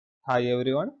Hi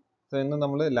every one. So ഇന്ന്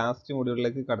നമ്മൾ last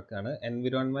മൊഡ്യൂളിലേക്ക് കടക്കുകയാണ്.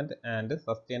 എൻവിറോൺമെന്റ് ആൻഡ്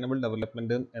സസ്റ്റൈനബിൾ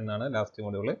ഡെവലപ്മെന്റ് എന്നാണ് ലാസ്റ്റ്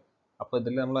മൊഡ്യൂൾ. അപ്പോൾ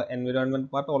ഇതിൽ നമ്മൾ എൻവിറോൺമെന്റ്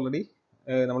പാർട്ട് ഓൾറെഡി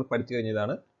നമ്മൾ പഠിച്ചു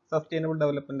കഴിഞ്ഞതാണ്. സസ്റ്റൈനബിൾ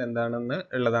ഡെവലപ്മെന്റ് എന്താണെന്ന്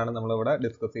ഉള്ളതാണ് നമ്മളിവിടെ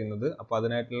ഡിസ്കസ് ചെയ്യുന്നത്. അപ്പോൾ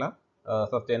അതിനായിട്ടുള്ള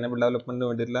സസ്റ്റൈനബിൾ ഡെവലപ്മെന്റിന്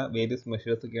വേണ്ടിയിട്ടുള്ള വേരിയസ്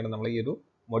മെഷേഴ്സ് ഒക്കെയാണ് നമ്മൾ ഈ ഒരു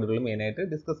മൊഡ്യൂളിൽ മെയിനായിട്ട്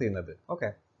ഡിസ്കസ് ചെയ്യുന്നത്. ഓക്കെ,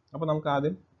 അപ്പോൾ നമുക്ക്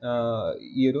ആദ്യം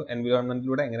ഈ ഒരു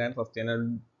എൻവിറോൺമെന്റിലൂടെ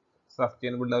എങ്ങനെയാണ്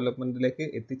സസ്റ്റൈനബിൾ ഡെവലപ്മെന്റിലേക്ക്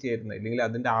എത്തിച്ചേരുന്നത്, അല്ലെങ്കിൽ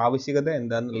അതിന്റെ ആവശ്യകത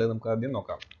എന്താണെന്നുള്ളത് നമുക്ക് ആദ്യം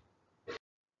നോക്കാം.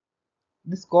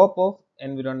 The scope of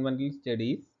environmental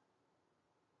studies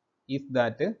is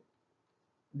that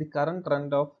the current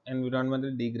trend of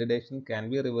environmental degradation can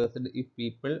be reversed if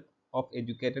people of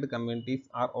educated communities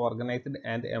are organized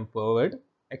and empowered.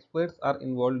 Experts are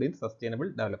involved in sustainable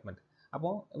development.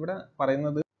 അപ്പോൾ ഇവിടെ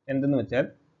പറയുന്നത് എന്തെന്ന് വെച്ചാൽ,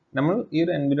 നമ്മൾ ഈ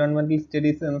ഒരു environmental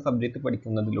studies എന്ന subject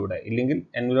പഠിക്കുന്നതിലൂടെ, ഇല്ലെങ്കിൽ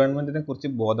എൻവിറോൺമെന്റിനെ കുറിച്ച്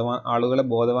ആളുകളെ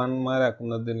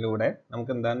ബോധവാന്മാരാക്കുന്നതിലൂടെ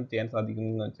നമുക്ക് എന്താണ് ചെയ്യാൻ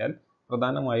സാധിക്കുന്നതെന്ന് വെച്ചാൽ,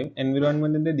 പ്രധാനമായും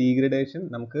എൻവിറോൺമെന്റിന്റെ ഡീഗ്രഡേഷൻ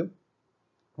നമുക്ക്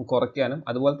കുറയ്ക്കാനും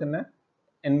അതുപോലെ തന്നെ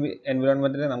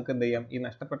എൻവിറോൺമെന്റിനെ നമുക്ക് എന്ത് ചെയ്യാം, ഈ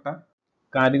നഷ്ടപ്പെട്ട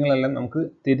കാര്യങ്ങളെല്ലാം നമുക്ക്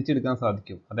തിരിച്ചെടുക്കാൻ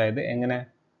സാധിക്കും. അതായത് എങ്ങനെ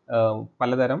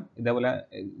പലതരം ഇതേപോലെ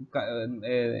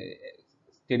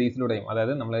സ്റ്റഡീസിലൂടെയും,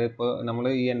 അതായത്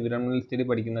നമ്മൾ ഈ എൻവിറോൺമെന്റൽ സ്റ്റഡി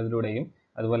പഠിക്കുന്നതിലൂടെയും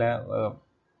അതുപോലെ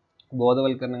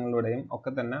ബോധവൽക്കരണങ്ങളിലൂടെയും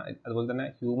ഒക്കെ തന്നെ, അതുപോലെ തന്നെ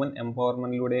ഹ്യൂമൻ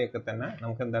എംപവർമെന്റിലൂടെയൊക്കെ തന്നെ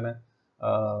നമുക്ക് എന്താണ്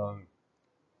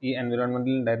ഈ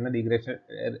എൻവിറോൺമെന്റിൽ ഉണ്ടായിരുന്ന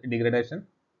ഡിഗ്രഡേഷൻ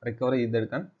റിക്കവർ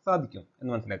ചെയ്തെടുക്കാൻ സാധിക്കും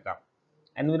എന്ന് മനസ്സിലാക്കാം.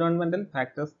 Environmental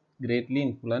factors greatly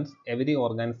influence every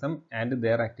organism and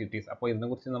their activities. അപ്പോൾ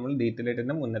ഇതിനെക്കുറിച്ച് നമ്മൾ ഡീറ്റെയിൽ ആയിട്ട്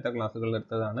തന്നെ മുന്നത്തെ ക്ലാസ്സുകളിൽ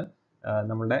എടുത്തതാണ്.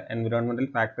 നമ്മുടെ എൻവിറോൺമെന്റൽ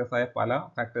ഫാക്ടേഴ്സ് ആയ പല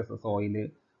ഫാക്ടേഴ്സ്, സോയില്,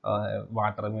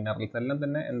 വാട്ടർ, മിനറൽസ് എല്ലാം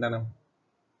തന്നെ എന്താണ്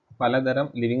പലതരം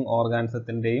ലിവിങ്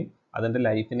ഓർഗാനിസത്തിൻ്റെയും അതിൻ്റെ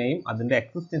ലൈഫിനെയും അതിൻ്റെ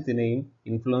എക്സിസ്റ്റൻസിനെയും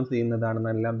ഇൻഫ്ലുവൻസ്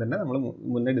ചെയ്യുന്നതാണെന്നെല്ലാം തന്നെ നമ്മൾ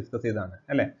മുന്നേ ഡിസ്കസ് ചെയ്തതാണ്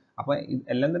അല്ലേ. അപ്പോൾ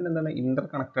എല്ലാം തന്നെ എന്താണ് ഇന്റർ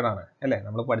കണക്റ്റഡ് ആണ് അല്ലേ.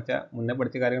 നമ്മൾ മുന്നേ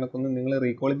പഠിച്ച കാര്യങ്ങളൊക്കെ ഒന്ന് നിങ്ങൾ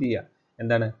റീകോൾ ചെയ്യുക.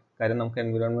 എന്താണ് കാര്യം, നമുക്ക്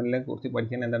എൻവിറോൺമെന്റിനെ കുറിച്ച്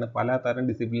പഠിക്കാൻ എന്താണ് പലതരം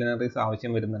ഡിസിപ്ലിനറീസ്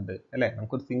ആവശ്യം വരുന്നുണ്ട് അല്ലേ.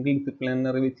 നമുക്കൊരു സിംഗിൾ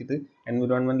ഡിസിപ്ലിനറി വെച്ചിട്ട്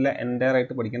എൻവിറോൺമെന്റിലെ എൻ്റയർ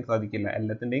ആയിട്ട് പഠിക്കാൻ സാധിക്കില്ല.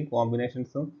 എല്ലാത്തിൻ്റെയും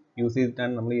കോമ്പിനേഷൻസും യൂസ്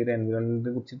ചെയ്തിട്ടാണ് നമ്മൾ ഈ ഒരു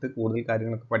എൻവിറോൺമെന്റിനെ കുറിച്ചിട്ട് കൂടുതൽ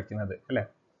കാര്യങ്ങളൊക്കെ പഠിക്കുന്നത് അല്ലേ.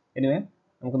 എനിവേ,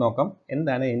 നമുക്ക് നോക്കാം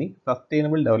എന്താണ് ഇനി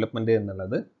സസ്റ്റൈനബിൾ ഡെവലപ്മെന്റ്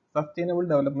എന്നുള്ളത്. Sustainable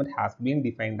development has been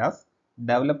defined as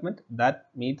development that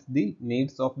meats the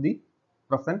needs of the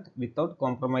present without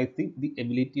compromising the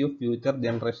ability of future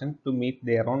generation to meet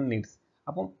their own needs.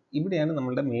 അപ്പം ഇവിടെയാണ്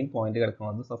നമ്മളുടെ മെയിൻ പോയിന്റ്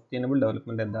കിടക്കുന്നത്, sustainable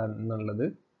development എന്താണെന്നുള്ളത്.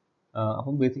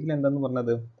 അപ്പം basically എന്താണെന്ന്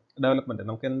പറഞ്ഞത്, development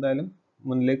നമുക്ക് എന്തായാലും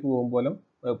മുന്നിലേക്ക്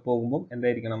പോകുമ്പോൾ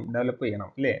എന്തായിരിക്കണം, ഡെവലപ്പ്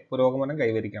ചെയ്യണം അല്ലേ, പുരോഗമനം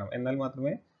കൈവരിക്കണം. എന്നാൽ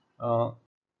മാത്രമേ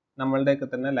നമ്മളുടെയൊക്കെ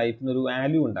തന്നെ ലൈഫിനൊരു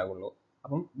വാല്യൂ ഉണ്ടാകുള്ളൂ.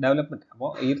 അപ്പം ഡെവലപ്മെന്റ്,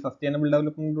 അപ്പോൾ ഈ സസ്റ്റൈനബിൾ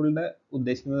ഡെവലപ്മെന്റിലൂടെ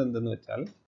ഉദ്ദേശിക്കുന്നത് എന്തെന്ന് വെച്ചാൽ,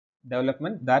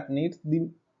 development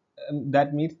that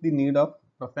meets the need of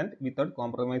present without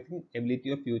compromising ability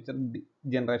of future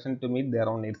generation to meet their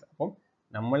own needs. അപ്പം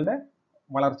നമ്മളുടെ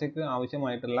വളർച്ചയ്ക്ക്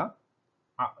ആവശ്യമായിട്ടുള്ള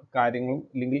കാര്യങ്ങളും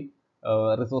അല്ലെങ്കിൽ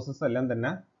റിസോഴ്സസ് എല്ലാം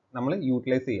തന്നെ നമ്മൾ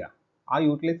യൂട്ടിലൈസ് ചെയ്യുക. ആ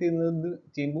യൂട്ടിലൈസ്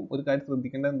ചെയ്യുമ്പോൾ ഒരു കാര്യം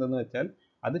ശ്രദ്ധിക്കേണ്ടത് എന്തെന്ന് വെച്ചാൽ,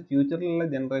 അത് ഫ്യൂച്ചറിലുള്ള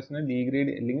ജനറേഷനെ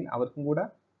ഡീഗ്രേഡ് അല്ലെങ്കിൽ അവർക്കും കൂടെ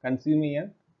കൺസ്യൂം ചെയ്യാൻ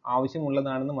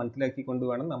ആവശ്യമുള്ളതാണെന്ന് മനസ്സിലാക്കിക്കൊണ്ട്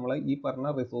വേണം നമ്മൾ ഈ പറഞ്ഞ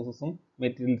റിസോഴ്സസും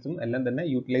മെറ്റീരിയൽസും എല്ലാം തന്നെ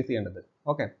യൂട്ടിലൈസ് ചെയ്യേണ്ടത്.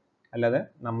 ഓക്കെ, അല്ലാതെ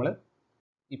നമ്മൾ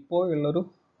ഇപ്പോഴുള്ളൊരു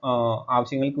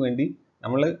ആവശ്യങ്ങൾക്ക് വേണ്ടി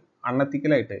നമ്മൾ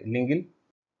അൺഎത്തിക്കലായിട്ട് അല്ലെങ്കിൽ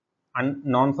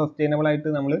നോൺ സസ്റ്റൈനബിൾ ആയിട്ട്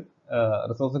നമ്മൾ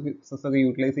റിസോഴ്സസ് ഒക്കെ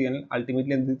യൂട്ടിലൈസ് ചെയ്യാൻ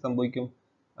അൾട്ടിമേറ്റ്ലി എന്ത് സംഭവിക്കും,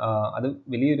 അത്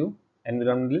വലിയൊരു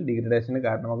എൻവിറോൺമെന്റൽ ഡിഗ്രഡേഷന്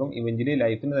കാരണമാകും. ഇവഞ്ച്വലി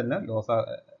ലൈഫിന് തന്നെ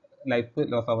ലൈഫ്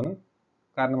ലോസ് ആവാനും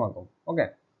കാരണമാകും. ഓക്കെ,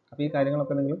 അപ്പോൾ ഈ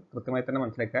കാര്യങ്ങളൊക്കെ നിങ്ങൾ കൃത്യമായി തന്നെ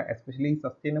മനസ്സിലാക്കുക, എസ്പെഷ്യലി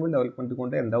സസ്റ്റൈനബിൾ ഡെവലപ്മെന്റ്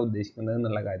കൊണ്ട് എന്താ ഉദ്ദേശിക്കുന്നത്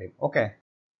എന്നുള്ള കാര്യം. ഓക്കെ,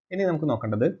 ഇനി നമുക്ക്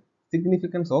നോക്കേണ്ടത്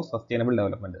significance of sustainable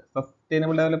development.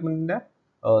 Sustainable ഡെവലപ്മെന്റിന്റെ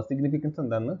significance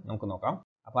എന്താണെന്ന് നമുക്ക് നോക്കാം.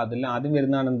 അപ്പോൾ അതിൽ ആദ്യം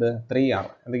വരുന്നതാണ് എന്ത്, 3R.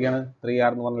 എന്തൊക്കെയാണ് 3R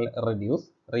എന്ന് പറഞ്ഞാൽ? Reduce,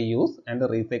 reuse and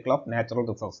recycle of natural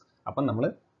resource. അപ്പം നമ്മൾ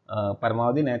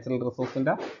പരമാവധി നാച്ചുറൽ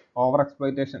റിസോഴ്സിൻ്റെ ഓവർ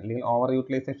എക്സ്പ്ലോയിറ്റേഷൻ അല്ലെങ്കിൽ ഓവർ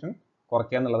യൂട്ടിലൈസേഷൻ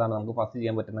കുറയ്ക്കുക എന്നുള്ളതാണ് നമുക്ക് ഫസ്റ്റ്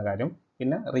ചെയ്യാൻ പറ്റുന്ന കാര്യം.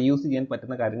 പിന്നെ റീയൂസ് ചെയ്യാൻ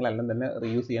പറ്റുന്ന കാര്യങ്ങളെല്ലാം തന്നെ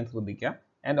റീയൂസ് ചെയ്യാൻ ശ്രദ്ധിക്കുക.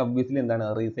 ആൻഡ് ഒബ്വിയസ്ലി എന്താണ്,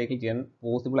 റീസൈക്കിൾ ചെയ്യാൻ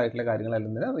പോസിബിൾ ആയിട്ടുള്ള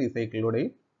കാര്യങ്ങളെല്ലാം തന്നെ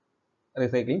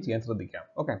റീസൈക്ലിംഗ് ചെയ്യാൻ ശ്രദ്ധിക്കാം.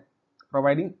 Okay,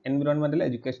 providing environmental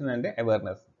education and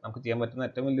awareness. നമുക്ക് ചെയ്യാൻ പറ്റുന്ന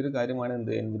ഏറ്റവും വലിയൊരു കാര്യമാണ്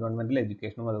എന്ത്, എൻവിറോൺമെന്റൽ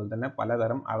എഡ്യൂക്കേഷനും അതുപോലെ തന്നെ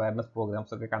പലതരം അവയർനെസ്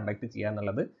പ്രോഗ്രാംസ് ഒക്കെ കണ്ടക്ട് ചെയ്യുക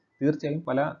എന്നുള്ളത്. തീർച്ചയായും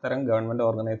പലതരം government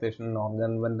organisation, non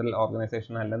governmental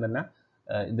organisation എല്ലാം തന്നെ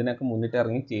ഇതിനൊക്കെ മുന്നിട്ട്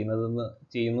ഇറങ്ങി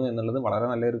ചെയ്യുന്നു എന്നുള്ളത് വളരെ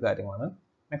നല്ലൊരു കാര്യമാണ്.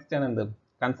 നെക്സ്റ്റ് ആണ് എന്ത്,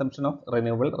 കൺസംപ്ഷൻ ഓഫ്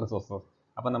റിന്യൂവബിൾ റിസോഴ്സസ്.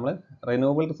 അപ്പം നമ്മൾ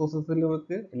റിന്യൂവബിൾ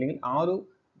റിസോഴ്സസിലേക്ക് അല്ലെങ്കിൽ ആ ഒരു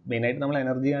മെയിനായിട്ട് നമ്മൾ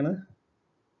എനർജിയാണ്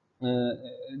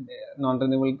നോൺ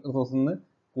റിന്യൂവബിൾ റിസോഴ്സിൽ നിന്ന്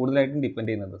കൂടുതലായിട്ടും ഡിപ്പെൻഡ്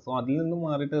ചെയ്യുന്നത്. സോ അതിൽ നിന്നും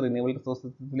മാറിയിട്ട് റിന്യൂവബിൾ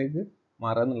റിസോഴ്സസിലേക്ക്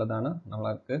മാറുക എന്നുള്ളതാണ്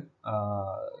നമ്മൾക്ക്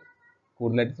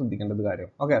കൂടുതലായിട്ട് ശ്രദ്ധിക്കേണ്ടത് കാര്യം.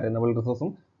 ഓക്കെ, റിന്യൂവബിൾ റിസോഴ്സും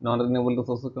നോൺ റിന്യൂവബിൾ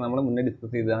റിസോഴ്സും ഒക്കെ നമ്മൾ മുന്നേ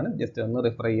ഡിസ്കസ് ചെയ്തതാണ്. ജസ്റ്റ് ഒന്ന്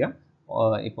റിഫർ ചെയ്യുക.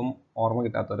 ഇപ്പം ഓർമ്മ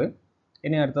കിട്ടാത്തത്.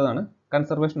 ഇനി അടുത്തതാണ്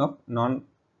conservation of non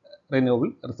renewable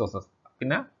resources.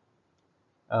 പിന്നെ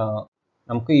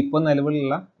നമുക്ക് ഇപ്പോൾ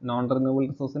നിലവിലുള്ള നോൺ റിന്യൂവബിൾ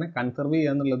റിസോഴ്സിനെ കൺസർവ്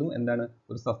ചെയ്യുക എന്നുള്ളതും എന്താണ്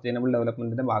ഒരു സസ്റ്റൈനബിൾ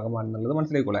ഡെവലപ്മെൻറ്റിൻ്റെ ഭാഗമാണെന്നുള്ളത്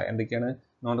മനസ്സിലാക്കിക്കൊള്ളുക. എന്തൊക്കെയാണ്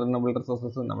നോൺ റിന്യൂവബിൾ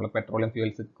റിസോഴ്സസ്? നമ്മൾ പെട്രോളിയം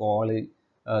ഫ്യൂൽസ്, കോള്,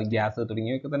 ഗ്യാസ്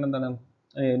തുടങ്ങിയവയൊക്കെ തന്നെ എന്താണ്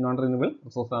നോൺ റിന്യൂവബിൾ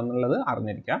റിസോഴ്സ് ആണെന്നുള്ളത്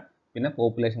അറിഞ്ഞിരിക്കുക. പിന്നെ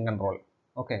പോപ്പുലേഷൻ കൺട്രോൾ.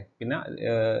 ഓക്കെ, പിന്നെ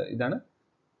ഇതാണ്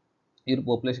ഈ ഒരു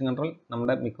പോപ്പുലേഷൻ കൺട്രോൾ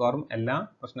നമ്മുടെ മിക്കവാറും എല്ലാ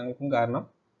പ്രശ്നങ്ങൾക്കും കാരണം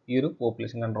ഈ ഒരു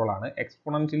പോപ്പുലേഷൻ കൺട്രോൾ ആണ്.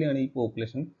 എക്സ്പോണൻഷ്യലി ആണ് ഈ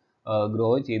പോപ്പുലേഷൻ ഗ്രോ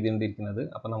ചെയ്തുകൊണ്ടിരിക്കുന്നത്.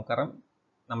 അപ്പോൾ നമുക്കറിയാം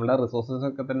നമ്മുടെ റിസോഴ്സസ്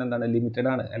ഒക്കെ തന്നെ എന്താണ് ലിമിറ്റഡ്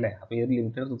ആണ് അല്ലേ. അപ്പോൾ ഈ ഒരു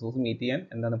ലിമിറ്റഡ് റിസോഴ്സ് മീറ്റ് ചെയ്യാൻ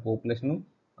എന്താണ് പോപ്പുലേഷനും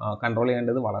കൺട്രോൾ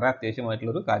ചെയ്യേണ്ടത് വളരെ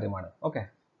അത്യാവശ്യമായിട്ടുള്ളൊരു കാര്യമാണ്. ഓക്കെ,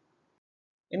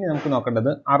 ഇനി നമുക്ക്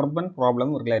നോക്കേണ്ടത് urban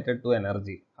problem related to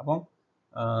energy. അപ്പം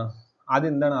ആദ്യം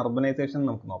എന്താണ് അർബനൈസേഷൻ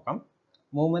നമുക്ക് നോക്കാം.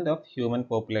 Movement of human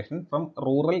population from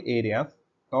rural areas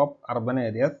top urban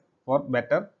areas four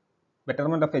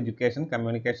betterment of education,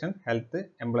 communication, health,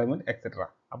 employment etcetera.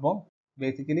 അപ്പോൾ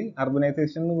ബേസിക്കലി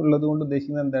അർബനൈസേഷൻ ഉള്ളത് കൊണ്ട്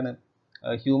ഉദ്ദേശിക്കുന്നത് എന്താണ്?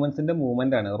 ഹ്യൂമൻസിന്റെ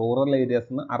മൂവ്മെന്റ് ആണ്. റൂറൽ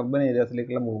ഏരിയാസിൽ നിന്ന് അർബൻ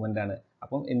ഏരിയാസിലേക്കുള്ള മൂവ്മെന്റ് ആണ്.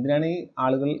 അപ്പം എന്തിനാണ് ഈ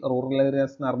ആളുകൾ റൂറൽ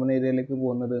ഏരിയാസിൽ നിന്ന് അർബൻ ഏരിയയിലേക്ക്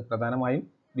പോകുന്നത്? പ്രധാനമായും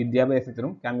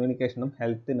വിദ്യാഭ്യാസത്തിനും കമ്മ്യൂണിക്കേഷനും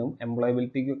ഹെൽത്തിനും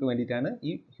എംപ്ലോയബിലിറ്റിക്കും ഒക്കെ വേണ്ടിയിട്ടാണ്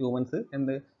ഈ ഹ്യൂമൻസ്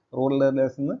റൂറൽ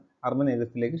ഏരിയാസിൽ നിന്ന് അർബൻ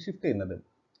ഏരിയസിലേക്ക് ഷിഫ്റ്റ് ചെയ്യുന്നത്.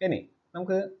 ഇനി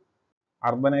നമുക്ക്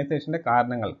അർബനൈസേഷന്റെ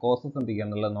കാരണങ്ങൾ, കോസസ്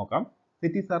എന്തൊക്കെയാണെന്നുള്ളത് നോക്കാം.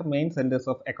 Cities R main centres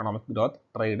of economic growth,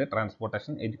 trade,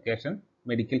 transportation, education,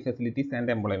 medical facilities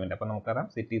and employment. അപ്പോൾ നമുക്കറിയാം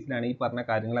സിറ്റീസിലാണ് ഈ പറഞ്ഞ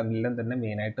കാര്യങ്ങളെല്ലാം തന്നെ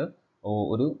മെയിനായിട്ട്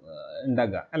ഒരു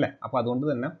ഉണ്ടാകുക അല്ലേ. അപ്പോൾ അതുകൊണ്ട്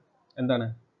തന്നെ എന്താണ്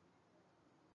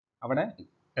അവിടെ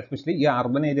എസ്പെഷ്യലി ഈ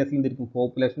അർബൻ ഏരിയാസിൽ എന്തിരിക്കും?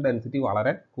 പോപ്പുലേഷൻ ഡെൻസിറ്റി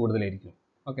വളരെ കൂടുതലായിരിക്കും.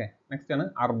 ഓക്കെ, നെക്സ്റ്റ് ആണ്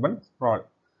അർബൻ സ്പ്രോൾ.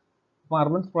 അപ്പോൾ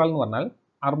അർബൻ സ്പ്രോൾ എന്ന് പറഞ്ഞാൽ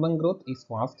urban growth is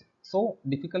fast, so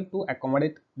difficult to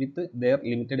accommodate with their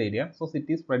limited area, so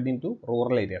city spread in to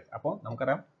rural areas. അപ്പോൾ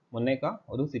നമുക്കറിയാം മുന്നേക്ക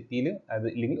ഒരു സിറ്റിയിൽ അത്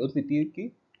ഇല്ലെങ്കിൽ ഒരു സിറ്റിക്ക്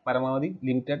പരമാവധി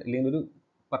ലിമിറ്റഡ് ഇല്ലെങ്കിൽ ഒരു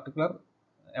പർട്ടിക്കുലർ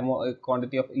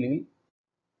ക്വാണ്ടിറ്റി ഓഫ് ഇല്ലെങ്കിൽ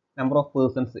നമ്പർ ഓഫ്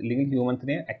പേഴ്സൺസ് ഇല്ലെങ്കിൽ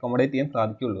ഹ്യൂമൻസിനെ അക്കോമഡേറ്റ് ചെയ്യാൻ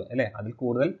സാധിക്കുള്ളൂ അല്ലേ. അതിൽ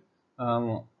കൂടുതൽ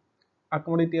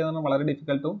അക്കോമഡേറ്റ് ചെയ്യാൻ വളരെ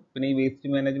ഡിഫിക്കൽട്ടും പിന്നെ ഈ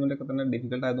വേസ്റ്റ് മാനേജ്മെന്റ് ഒക്കെ തന്നെ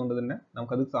ഡിഫിക്കൽട്ട് ആയതുകൊണ്ട് തന്നെ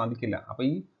നമുക്കത് സാധിക്കില്ല. അപ്പോൾ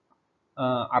ഈ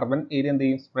അർബൻ ഏരിയ എന്ത്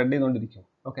ചെയ്യും? സ്പ്രെഡ് ചെയ്തുകൊണ്ടിരിക്കും.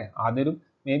 ഓക്കെ, ആദ്യം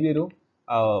മേ ബി ഒരു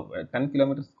 10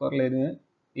 കിലോമീറ്റർ സ്ക്വയർ ഏരിയ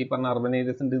ഈ പറഞ്ഞ അർബൻ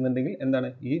ഏരിയസ് ഉണ്ടെന്നുണ്ടെങ്കിൽ എന്താണ്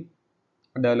ഈ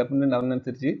ഡെവലപ്മെന്റ്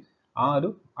ഉണ്ടാവുന്നതനുസരിച്ച് ആ ഒരു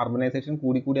അർബനൈസേഷൻ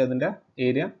കൂടി അതിൻ്റെ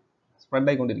ഏരിയ സ്പ്രെഡ്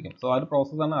ആയിക്കൊണ്ടിരിക്കും. സോ ആ ഒരു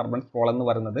പ്രോസസ്സാണ് അർബൻ സ്പ്രോൾ എന്ന്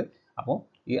പറയുന്നത്. അപ്പോൾ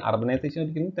ഈ അർബനൈസേഷൻ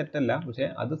ഒരിക്കലും തെറ്റല്ല, പക്ഷേ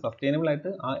അത് സസ്റ്റൈനബിൾ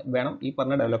ആയിട്ട് വേണം ഈ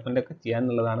പറഞ്ഞ ഡെവലപ്മെന്റ് ഒക്കെ ചെയ്യാൻ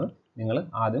എന്നുള്ളതാണ് നിങ്ങൾ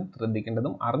ആദ്യം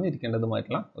ശ്രദ്ധിക്കേണ്ടതും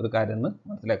അറിഞ്ഞിരിക്കേണ്ടതുമായിട്ടുള്ള ഒരു കാര്യം എന്ന്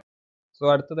മനസ്സിലാക്കുക. സോ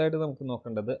അടുത്തതായിട്ട് നമുക്ക്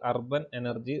നോക്കേണ്ടത് അർബൻ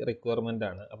എനർജി റിക്വയർമെന്റ്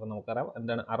ആണ്. അപ്പോൾ നമുക്കറിയാം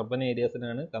എന്താണ് അർബൻ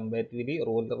ഏരിയാസിനാണ് കമ്പാരിറ്റീവ്ലി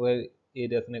റൂറൽ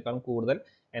ഏരിയാസിനേക്കാളും കൂടുതൽ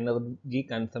എനർജി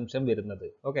കൺസംഷൻ വരുന്നത്.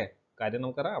 ഓക്കെ, കാര്യം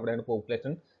നമുക്കറിയാം അവിടെയാണ്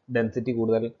പോപ്പുലേഷൻ ഡെൻസിറ്റി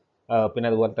കൂടുതൽ, പിന്നെ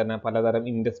അതുപോലെ തന്നെ പലതരം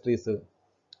ഇൻഡസ്ട്രീസ്,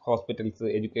 ഹോസ്പിറ്റൽസ്,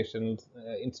 എഡ്യൂക്കേഷൻ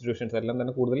ഇൻസ്റ്റിറ്റ്യൂഷൻസ് എല്ലാം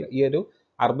തന്നെ കൂടുതൽ ഈ ഒരു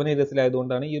അർബൻ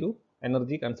ഏരിയസിലായതുകൊണ്ടാണ് ഈ ഒരു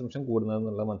എനർജി കൺസംഷൻ കൂടുന്നത്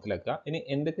എന്നുള്ളത് മനസ്സിലാക്കുക. ഇനി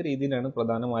എന്തൊക്കെ രീതിയിലാണ്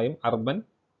പ്രധാനമായും അർബൻ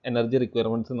എനർജി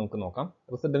റിക്വയർമെന്റ്സ് നമുക്ക് നോക്കാം.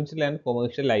 Residential and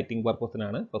commercial lighting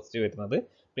പർപ്പസിനാണ് first വരുന്നത്.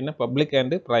 പിന്നെ public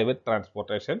and private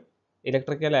transportation,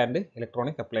 electrical and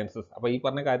electronic appliances. അപ്പോൾ ഈ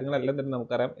പറഞ്ഞ കാര്യങ്ങളെല്ലാം തന്നെ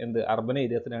നമുക്കറിയാം അർബൻ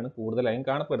ഏരിയസിലാണ് കൂടുതലായും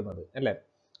കാണപ്പെടുന്നത് അല്ലേ.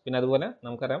 പിന്നെ അതുപോലെ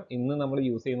നമുക്കറിയാം ഇന്ന് നമ്മൾ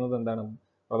യൂസ് ചെയ്യുന്നത് എന്താണ്?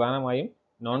 പ്രധാനമായും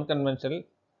non conventional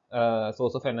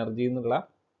source of energy എന്നുള്ള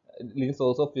അല്ലെങ്കിൽ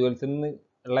സോഴ്സ് ഓഫ് ഫ്യൂവൽസിൽ നിന്ന്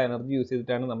ഉള്ള എനർജി യൂസ്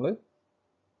ചെയ്തിട്ടാണ് നമ്മൾ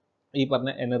ഈ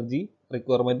പറഞ്ഞ എനർജി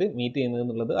റിക്വയർമെന്റ് മീറ്റ് ചെയ്യുന്നത്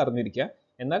എന്നുള്ളത് അറിഞ്ഞിരിക്കുക.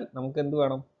 എന്നാൽ നമുക്ക് എന്ത്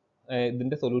വേണം?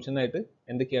 ഇതിന്റെ സൊല്യൂഷനായിട്ട്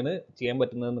എന്തൊക്കെയാണ് ചെയ്യാൻ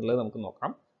പറ്റുന്നത് എന്നുള്ളത് നമുക്ക്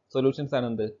നോക്കാം. സൊല്യൂഷൻസ് ആണ്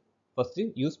എന്ത്? First,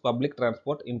 use public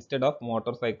transport instead of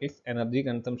motor cycles, energy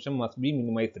consumption must be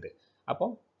minimised. അപ്പോൾ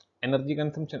എനർജി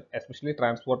കൺസംഷൻ എസ്പെഷ്യലി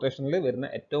ട്രാൻസ്പോർട്ടേഷനിൽ വരുന്ന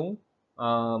ഏറ്റവും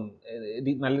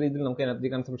നല്ല രീതിയിൽ നമുക്ക് എനർജി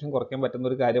കൺസംഷൻ കുറയ്ക്കാൻ പറ്റുന്ന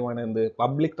ഒരു കാര്യമാണ്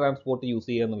പബ്ലിക് ട്രാൻസ്പോർട്ട് യൂസ്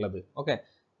ചെയ്യുക എന്നുള്ളത്. ഓക്കെ,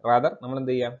 റാദർ നമ്മൾ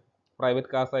എന്ത് ചെയ്യാം?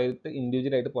 പ്രൈവറ്റ് കാർസ് ആയിട്ട്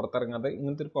ഇൻഡിവിജ്വൽ ആയിട്ട് പുറത്തിറങ്ങാതെ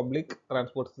ഇങ്ങനത്തെ ഒരു പബ്ലിക്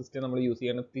ട്രാൻസ്പോർട്ട് സിസ്റ്റം നമ്മൾ യൂസ്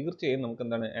ചെയ്യണം. തീർച്ചയായും നമുക്ക്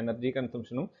എനർജി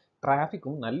കൺസംഷനും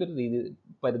ട്രാഫിക്കും നല്ലൊരു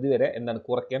പരിധി വരെ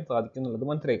കുറയ്ക്കാൻ സാധിക്കും എന്നുള്ളത്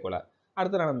മനസ്സിലാക്കിക്കൊള്ളാം.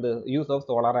 അടുത്തതാണ് use of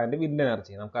solar and wind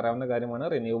energy. നമുക്കറിയാവുന്ന കാര്യമാണ്.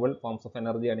 റിന്യൂവബിൾ ഫോംസ് ഓഫ്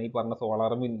എനർജിയാണ് ഈ പറഞ്ഞ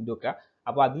സോളാറും വിൻഡും ഒക്കെ.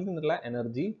 അപ്പോൾ അതിൽ നിന്നുള്ള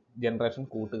എനർജി ജനറേഷൻ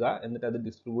കൂട്ടുക, എന്നിട്ട് അത്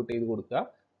ഡിസ്ട്രിബ്യൂട്ട് ചെയ്ത് കൊടുക്കുക.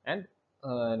 And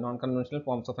non conventional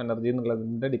forms of energy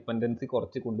എന്നുള്ളതിൻ്റെ ഡിപ്പെൻഡൻസി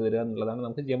കുറച്ച് കൊണ്ടുവരിക എന്നുള്ളതാണ്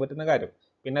നമുക്ക് ചെയ്യാൻ പറ്റുന്ന കാര്യം.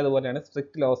 പിന്നെ അതുപോലെയാണ്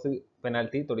സ്ട്രിക്റ്റ് ലോസ്,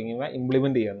 പെനാൽറ്റി തുടങ്ങിയവ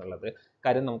ഇംപ്ലിമെന്റ് ചെയ്യുക എന്നുള്ളത്.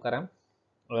 കാര്യം നമുക്കറിയാം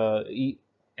ഈ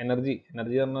എനർജി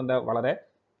പറഞ്ഞാൽ വളരെ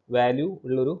വാല്യൂ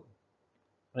ഉള്ളൊരു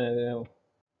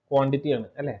ക്വാണ്ടിറ്റിയാണ്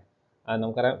അല്ലേ.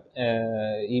 നമുക്കറിയാം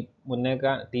ഈ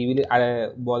മുന്നേക്കെ ടി വിയിൽ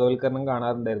ബോധവൽക്കരണം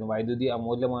കാണാറുണ്ടായിരുന്നു, വൈദ്യുതി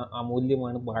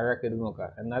അമൂല്യമാണ് പാഴാക്കരുത് നോക്കുക.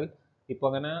 എന്നാൽ ഇപ്പോൾ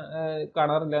അങ്ങനെ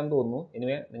കാണാറില്ല എന്ന് തോന്നുന്നു.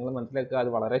 എനിവേ നിങ്ങൾ മനസ്സിലാക്കുക, അത്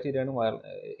വളരെ ശരിയാണ്.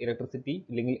 ഇലക്ട്രിസിറ്റി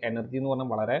ഇല്ലെങ്കിൽ എനർജി എന്ന് പറഞ്ഞാൽ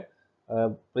വളരെ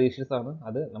പ്രീഷ്യസ് ആണ്.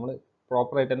 അത് നമ്മൾ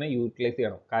പ്രോപ്പറായിട്ട് തന്നെ യൂട്ടിലൈസ്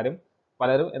ചെയ്യണം. കാര്യം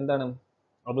പലരും എന്താണ്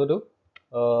അതൊരു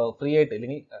ഫ്രീ ആയിട്ട്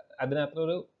അല്ലെങ്കിൽ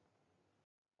അതിനകത്തൊരു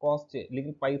കോസ്റ്റ്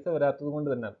അല്ലെങ്കിൽ പൈസ വരാത്തത് കൊണ്ട്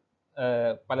തന്നെ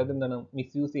പലരും എന്താണ്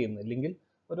മിസ്യൂസ് ചെയ്യുന്നത്. അല്ലെങ്കിൽ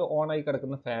ഒരു ഓണായി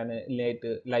കിടക്കുന്ന ഫാന്,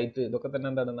 ലൈറ്റ് ഇതൊക്കെ തന്നെ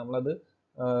എന്താണ് നമ്മളത്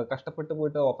കഷ്ടപ്പെട്ട്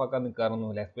പോയിട്ട് ഓഫാക്കാൻ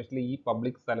നിൽക്കാറൊന്നുമില്ല, എസ്പെഷ്യലി ഈ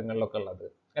പബ്ലിക് സ്ഥലങ്ങളിലൊക്കെ ഉള്ളത്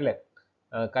അല്ലേ.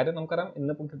 കാര്യം നമുക്കറിയാം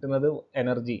ഇന്നിപ്പോൾ കിട്ടുന്നത്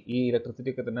എനർജി, ഈ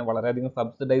ഇലക്ട്രിസിറ്റി ഒക്കെ തന്നെ വളരെയധികം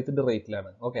സബ്സിഡൈസ്ഡ്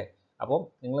റേറ്റിലാണ്. ഓക്കെ, അപ്പോൾ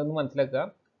നിങ്ങളൊന്ന് മനസ്സിലാക്കുക,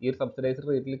 ഈ ഒരു സബ്സിഡൈസ്ഡ്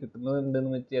റേറ്റിൽ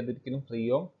കിട്ടുന്നതുണ്ടെന്ന് വെച്ച് അതൊരിക്കലും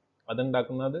ഫ്രീയോ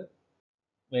അതുണ്ടാക്കുന്നത്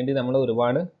വേണ്ടി നമ്മൾ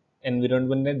ഒരുപാട്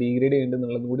എൻവിറോൺമെന്റിനെ ഡീഗ്രേഡ്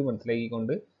ചെയ്യുന്നുണ്ടെന്നുള്ളത് കൂടി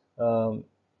മനസ്സിലാക്കിക്കൊണ്ട്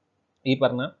ഈ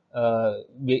പറഞ്ഞ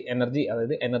എനർജി,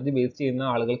 അതായത് എനർജി വേസ്റ്റ് ചെയ്യുന്ന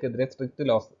ആളുകൾക്കെതിരെ സ്ട്രിക്റ്റ്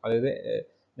ലോസ്, അതായത്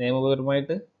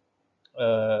നിയമപരമായിട്ട്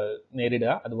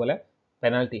നേരിടുക, അതുപോലെ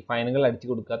പെനാൽറ്റി ഫൈനുകൾ അടിച്ചു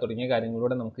കൊടുക്കുക തുടങ്ങിയ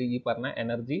കാര്യങ്ങളിലൂടെ നമുക്ക് ഈ പറഞ്ഞ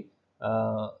എനർജി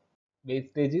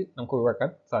വേസ്റ്റേജ് നമുക്ക് ഒഴിവാക്കാൻ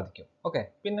സാധിക്കും. ഓക്കെ,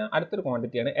 പിന്നെ അടുത്തൊരു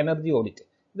ക്വാണ്ടിറ്റിയാണ് എനർജി ഓഡിറ്റ്.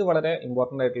 ഇത് വളരെ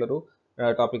ഇമ്പോർട്ടൻ്റ് ആയിട്ടുള്ളൊരു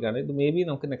ടോപ്പിക്കാണ്. ഇത് മേ ബി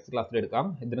നമുക്ക് നെക്സ്റ്റ് ക്ലാസ്സിൽ എടുക്കാം.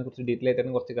 ഇതിനെക്കുറിച്ച് ഡീറ്റെയിൽ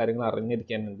ആയിട്ട് കുറച്ച് കാര്യങ്ങൾ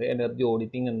അറിഞ്ഞിരിക്കാനുണ്ട്. എനർജി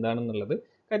ഓഡിറ്റിംഗ് എന്താണെന്നുള്ളത്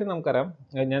കാര്യം നമുക്കറിയാം.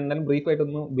 ഞാൻ എന്നാലും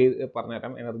ബ്രീഫായിട്ടൊന്ന്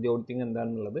പറഞ്ഞുതരാം എനർജി ഓഡിറ്റിംഗ്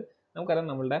എന്താണെന്നുള്ളത്. നമുക്കറിയാം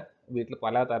നമ്മളുടെ വീട്ടിൽ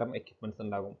പലതരം എക്യുപ്മെൻറ്റ്സ്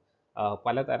ഉണ്ടാകും,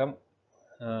 പലതരം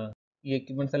ഈ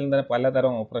എക്യുപ്മെൻറ്റ്സ് എല്ലാം തന്നെ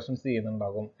പലതരം ഓപ്പറേഷൻസ്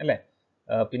ചെയ്യുന്നുണ്ടാകും അല്ലേ.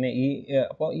 പിന്നെ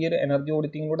അപ്പോൾ ഈ ഒരു എനർജി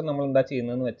ഓഡിറ്റിംഗിലൂടെ നമ്മൾ എന്താ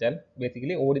ചെയ്യുന്നതെന്ന് വെച്ചാൽ,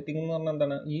 ബേസിക്കലി ഓഡിറ്റിംഗ് എന്ന് പറഞ്ഞാൽ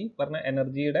എന്താണ്, ഈ പറഞ്ഞ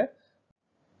എനർജിയുടെ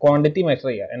ക്വാണ്ടിറ്റി മെഷർ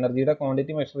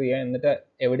ചെയ്യുക, എന്നിട്ട്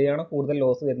എവിടെയാണോ കൂടുതൽ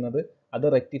ലോസ് വരുന്നത് അത്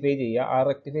റെക്ടിഫൈ ചെയ്യുക. ആ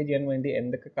റെക്ടിഫൈ ചെയ്യാൻ വേണ്ടി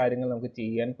എന്തൊക്കെ കാര്യങ്ങൾ നമുക്ക്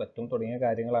ചെയ്യാൻ പറ്റും തുടങ്ങിയ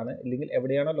കാര്യങ്ങളാണ്. അല്ലെങ്കിൽ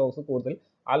എവിടെയാണോ ലോസ് കൂടുതൽ,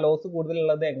 ആ ലോസ്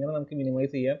കൂടുതലുള്ളത് എങ്ങനെ നമുക്ക്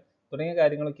മിനിമൈസ് ചെയ്യാം തുടങ്ങിയ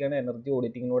കാര്യങ്ങളൊക്കെയാണ് എനർജി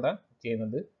ഓഡിറ്റിങ്ങിലൂടെ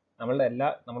ചെയ്യുന്നത്.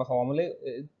 നമ്മുടെ ഹോമിൽ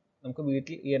നമുക്ക്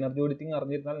വീട്ടിൽ ഈ എനർജി ഓഡിറ്റിംഗ്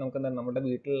അറിഞ്ഞിരുന്നാൽ നമുക്ക് എന്താണ് നമ്മുടെ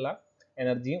വീട്ടിലുള്ള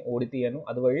എനർജിയും ഓഡിറ്റ് ചെയ്യാനും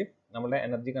അതുവഴി നമ്മുടെ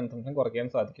എനർജി കൺസംഷൻ കുറയ്ക്കാൻ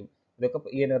സാധിക്കും. ഇതൊക്കെ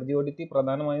ഈ എനർജി ഓഡിറ്റ്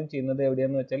പ്രധാനമായും ചെയ്യുന്നത്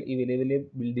എവിടെയാണെന്ന് വെച്ചാൽ ഈ വലിയ വലിയ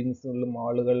ബിൽഡിങ്സുകളിലും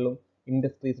മാളുകളിലും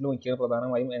ഇൻഡസ്ട്രീസിലും ഒക്കെയാണ്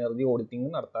പ്രധാനമായും എനർജി ഓഡിറ്റിംഗ്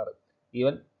നടത്താറ്.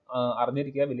 ഈവൻ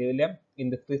അറിഞ്ഞിരിക്കുക, വലിയ വലിയ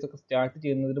ഇൻഡസ്ട്രീസ് ഒക്കെ സ്റ്റാർട്ട്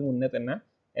ചെയ്യുന്നതിന് മുന്നേ തന്നെ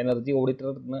എനർജി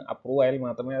ഓഡിറ്ററിന് അപ്രൂവ് ആയാൽ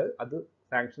മാത്രമേ അത്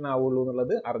സാങ്ഷൻ ആവുള്ളൂ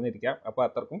എന്നുള്ളത് അറിഞ്ഞിരിക്കാം. അപ്പോൾ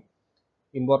അത്രക്കും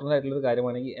ഇമ്പോർട്ടൻ്റ് ആയിട്ടുള്ളൊരു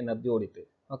കാര്യമാണ് ഈ എനർജി ഓഡിറ്റ്.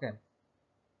 ഓക്കെ,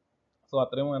 സോ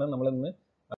അത്രയുമാണ് നമ്മൾ ഇന്ന്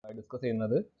ഡിസ്കസ്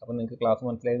ചെയ്യുന്നത്. അപ്പോൾ നിങ്ങൾക്ക് ക്ലാസ്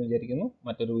മനസ്സിലായെന്ന് വിചാരിക്കുന്നു.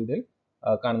 മറ്റൊരു വീഡിയോയിൽ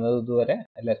കാണുന്നത് ഇതുവരെ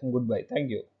എല്ലാവർക്കും ഗുഡ് ബൈ.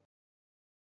 Thank you.